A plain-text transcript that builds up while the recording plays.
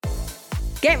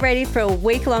Get ready for a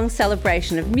week-long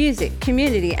celebration of music,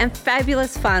 community and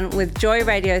fabulous fun with Joy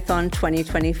Radiothon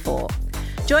 2024.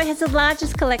 Joy has the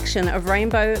largest collection of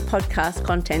rainbow podcast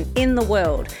content in the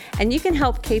world, and you can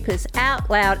help keep us out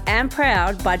loud and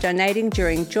proud by donating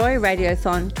during Joy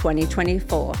Radiothon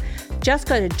 2024. Just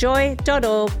go to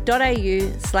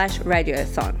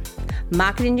joy.org.au/radiothon.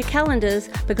 Mark it in your calendars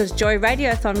because Joy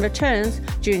Radiothon returns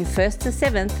June 1st to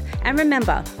 7th, and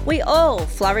remember, we all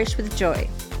flourish with joy.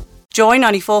 Joy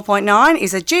 94.9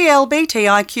 is a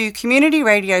GLBTIQ community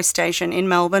radio station in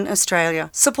Melbourne, Australia.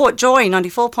 Support Joy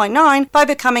 94.9 by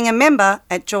becoming a member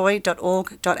at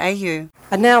joy.org.au.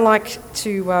 I'd now like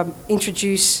to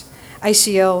introduce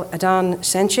ACL Adan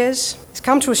Sanchez. He's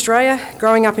come to Australia,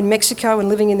 growing up in Mexico and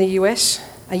living in the US.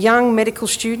 A young medical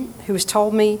student who has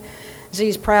told me he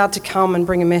is proud to come and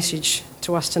bring a message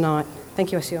to us tonight.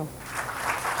 Thank you, ACL.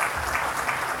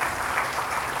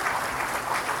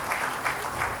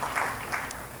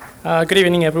 Good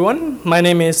evening, everyone. My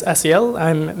name is Asiel.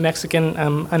 I'm Mexican.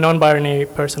 I'm a non-binary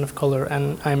person of color,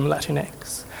 and I'm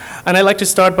Latinx. And I'd like to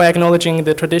start by acknowledging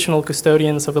the traditional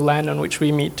custodians of the land on which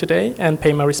we meet today and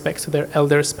pay my respects to their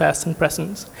elders, past and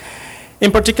present.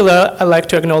 In particular, I'd like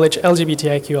to acknowledge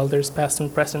LGBTIQ elders, past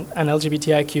and present, and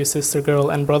LGBTIQ sister,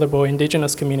 girl, and brother boy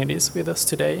indigenous communities with us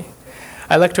today.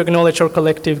 I'd like to acknowledge our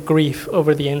collective grief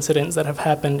over the incidents that have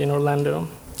happened in Orlando.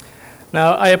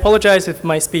 Now, I apologize if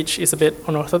my speech is a bit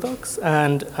unorthodox,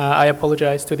 and I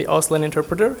apologize to the Auslan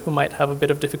interpreter, who might have a bit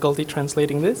of difficulty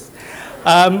translating this.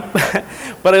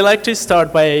 But I'd like to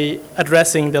start by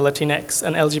addressing the Latinx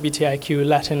and LGBTIQ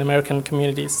Latin American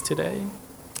communities today.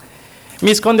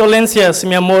 Mis condolencias,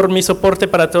 mi amor, mi soporte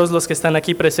para todos los que están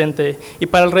aquí presentes y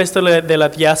para el resto de la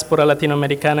diáspora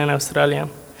latinoamericana en Australia.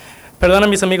 Perdona a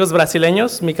mis amigos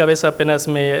brasileños, mi cabeza apenas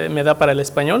me da para el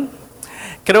español.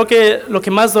 Creo que lo que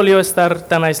más dolió es estar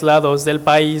tan aislados del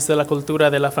país, de la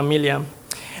cultura, de la familia.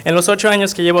 En los 8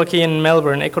 años que llevo aquí en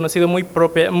Melbourne, he conocido muy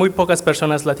pocas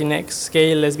personas latinx,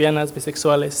 gay, lesbianas,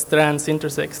 bisexuales, trans,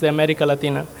 intersex, de América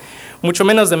Latina, mucho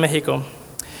menos de México.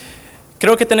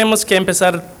 Creo que tenemos que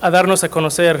empezar a darnos a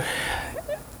conocer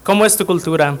cómo es tu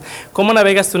cultura, cómo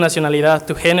navegas tu nacionalidad,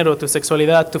 tu género, tu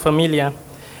sexualidad, tu familia,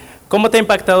 cómo te ha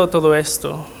impactado todo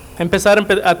esto. Empezar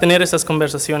a tener esas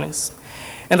conversaciones.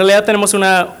 En realidad tenemos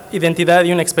una identidad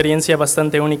y una experiencia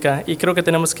bastante única y creo que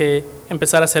tenemos que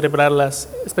empezar a celebrarlas,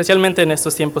 especialmente en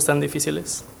estos tiempos tan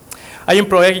difíciles. Hay un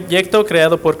proyecto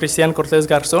creado por Cristian Cortés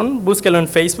Garzón, búsquelo en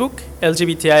Facebook,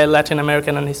 LGBTI Latin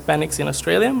American and Hispanics in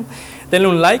Australia, denle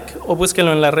un like o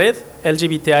búsquelo en la red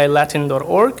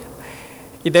lgbtilatin.org,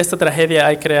 y de esta tragedia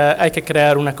hay que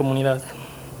crear una comunidad.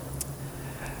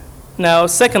 Now,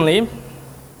 secondly,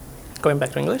 going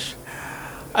back to English,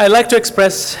 I'd like to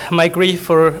express my grief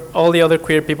for all the other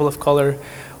queer people of color.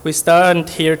 We stand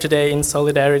here today in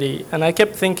solidarity, and I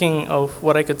kept thinking of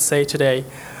what I could say today,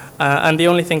 and the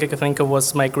only thing I could think of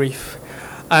was my grief.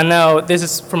 And now, this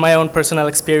is from my own personal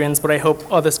experience, but I hope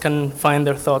others can find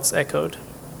their thoughts echoed.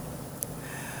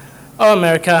 Oh,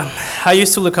 America, I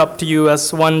used to look up to you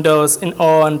as one does in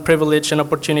awe and privilege and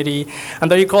opportunity. And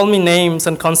though you called me names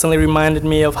and constantly reminded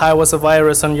me of how I was a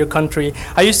virus on your country,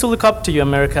 I used to look up to you,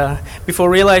 America, before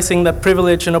realizing that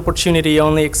privilege and opportunity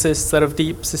only exists out of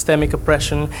deep systemic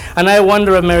oppression. And I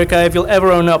wonder, America, if you'll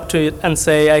ever own up to it and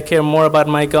say, I care more about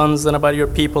my guns than about your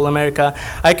people, America.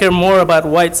 I care more about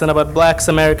whites than about blacks,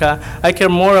 America. I care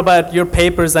more about your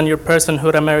papers than your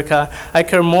personhood, America. I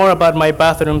care more about my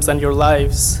bathrooms than your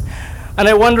lives. And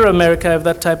I wonder, America, if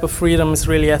that type of freedom is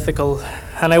really ethical.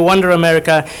 And I wonder,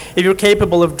 America, if you're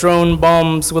capable of drone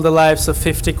bombs, will the lives of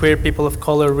 50 queer people of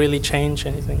color really change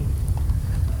anything?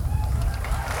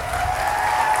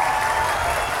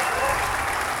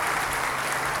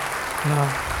 No.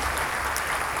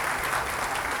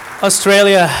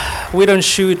 Australia, we don't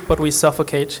shoot, but we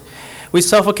suffocate. We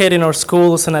suffocate in our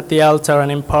schools and at the altar and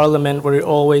in Parliament, where you're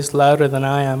always louder than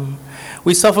I am.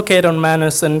 We suffocate on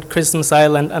Manus and Christmas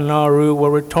Island and Nauru,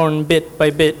 where we're torn bit by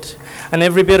bit, and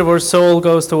every bit of our soul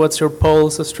goes towards your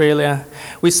poles, Australia.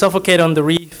 We suffocate on the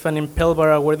reef and in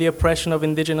Pilbara, where the oppression of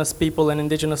Indigenous people and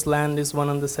Indigenous land is one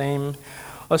and the same.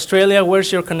 Australia,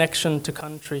 where's your connection to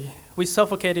country? We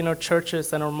suffocate in our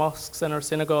churches and our mosques and our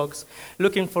synagogues,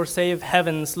 looking for safe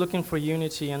heavens, looking for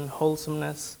unity and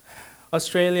wholesomeness.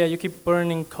 Australia, you keep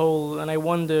burning coal, and I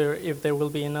wonder if there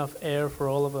will be enough air for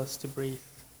all of us to breathe.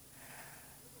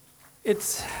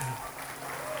 It's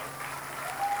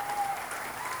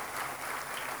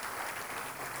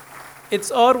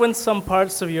odd when some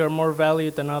parts of you are more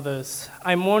valued than others.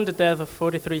 I mourned the death of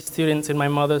 43 students in my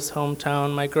mother's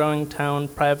hometown, my growing town,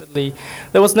 privately.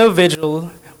 There was no vigil,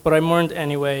 but I mourned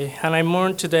anyway. And I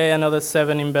mourned today another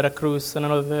 7 in Veracruz and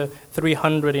another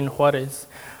 300 in Juarez.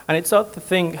 And it's odd to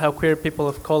think how queer people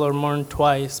of color mourn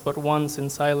twice, but once in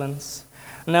silence.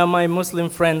 Now my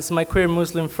queer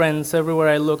Muslim friends, everywhere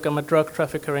I look, I'm a drug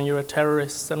trafficker and you're a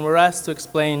terrorist. And we're asked to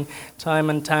explain time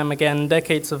and time again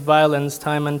decades of violence,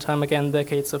 time and time again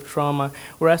decades of trauma.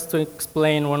 We're asked to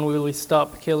explain when will we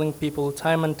stop killing people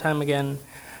time and time again.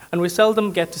 And we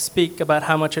seldom get to speak about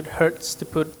how much it hurts to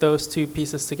put those two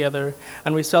pieces together.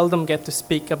 And we seldom get to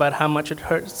speak about how much it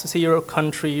hurts to see your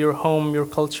country, your home, your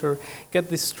culture get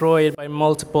destroyed by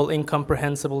multiple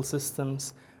incomprehensible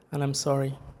systems. And I'm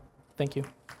sorry. Thank you.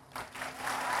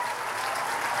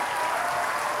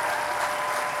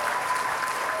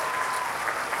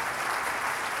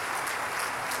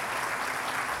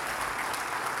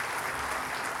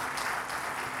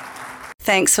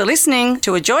 Thanks for listening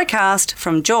to a Joycast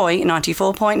from Joy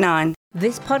 94.9.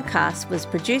 This podcast was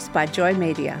produced by Joy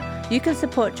Media. You can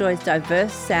support Joy's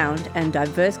diverse sound and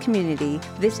diverse community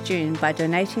this June by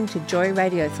donating to Joy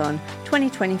Radiothon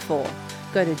 2024.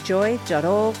 Go to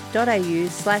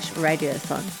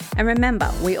joy.org.au/radiothon. And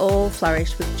remember, we all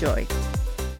flourish with joy.